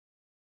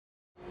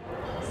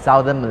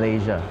Southern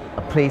Malaysia,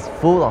 a place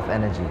full of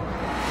energy.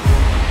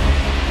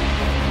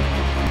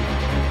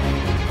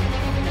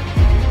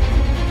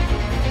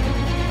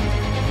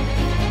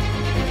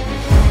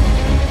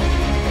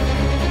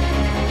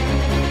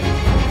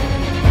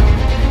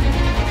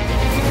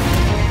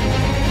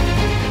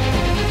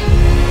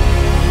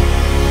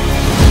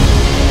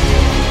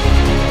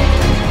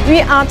 We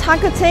are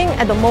targeting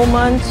at the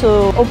moment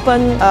to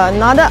open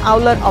another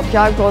outlet of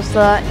Jaya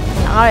Grocer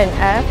in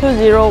R&F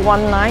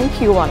 2019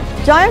 Q1.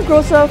 Jaya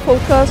Grocer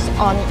focus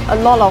on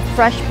a lot of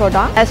fresh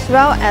product as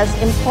well as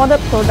imported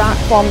product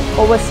from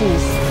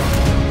overseas.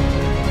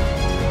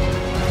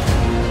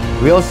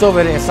 We're also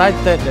very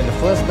excited that the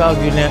first Gulf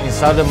Union in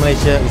Southern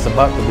Malaysia is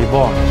about to be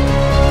born.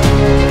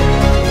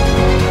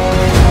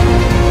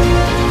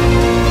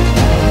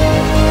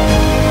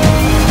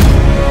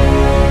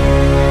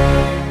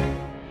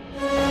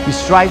 We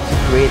strive to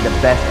create the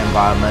best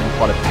environment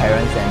for the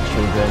parents and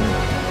children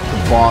to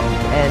bond,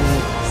 and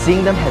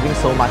seeing them having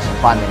so much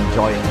fun and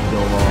joy in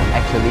Kiddomo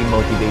actually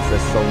motivates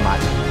us so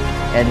much.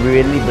 And we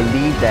really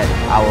believe that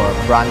our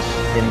branch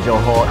in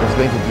Johor is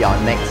going to be our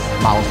next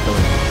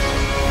milestone.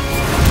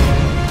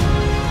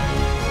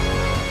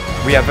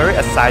 We are very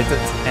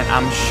excited, and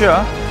I'm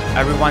sure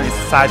everyone is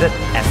excited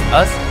as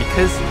us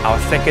because our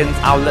second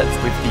outlet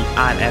with the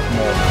R&F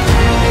Mall.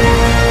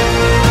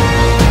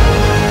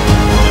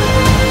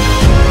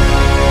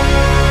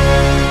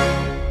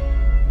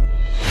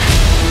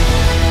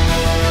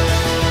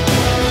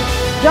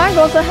 Jaya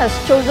Grocer has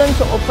chosen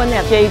to open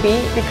at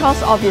JB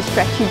because of its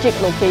strategic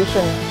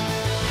location.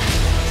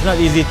 It's not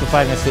easy to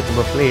find a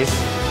suitable place,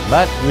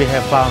 but we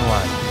have found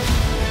one.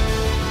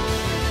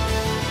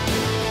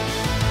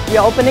 We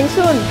are opening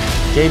soon.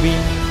 JB,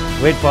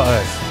 wait for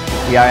us.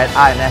 We are at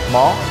R&F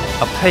Mall.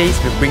 A place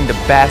will bring the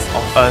best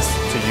of us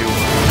to you.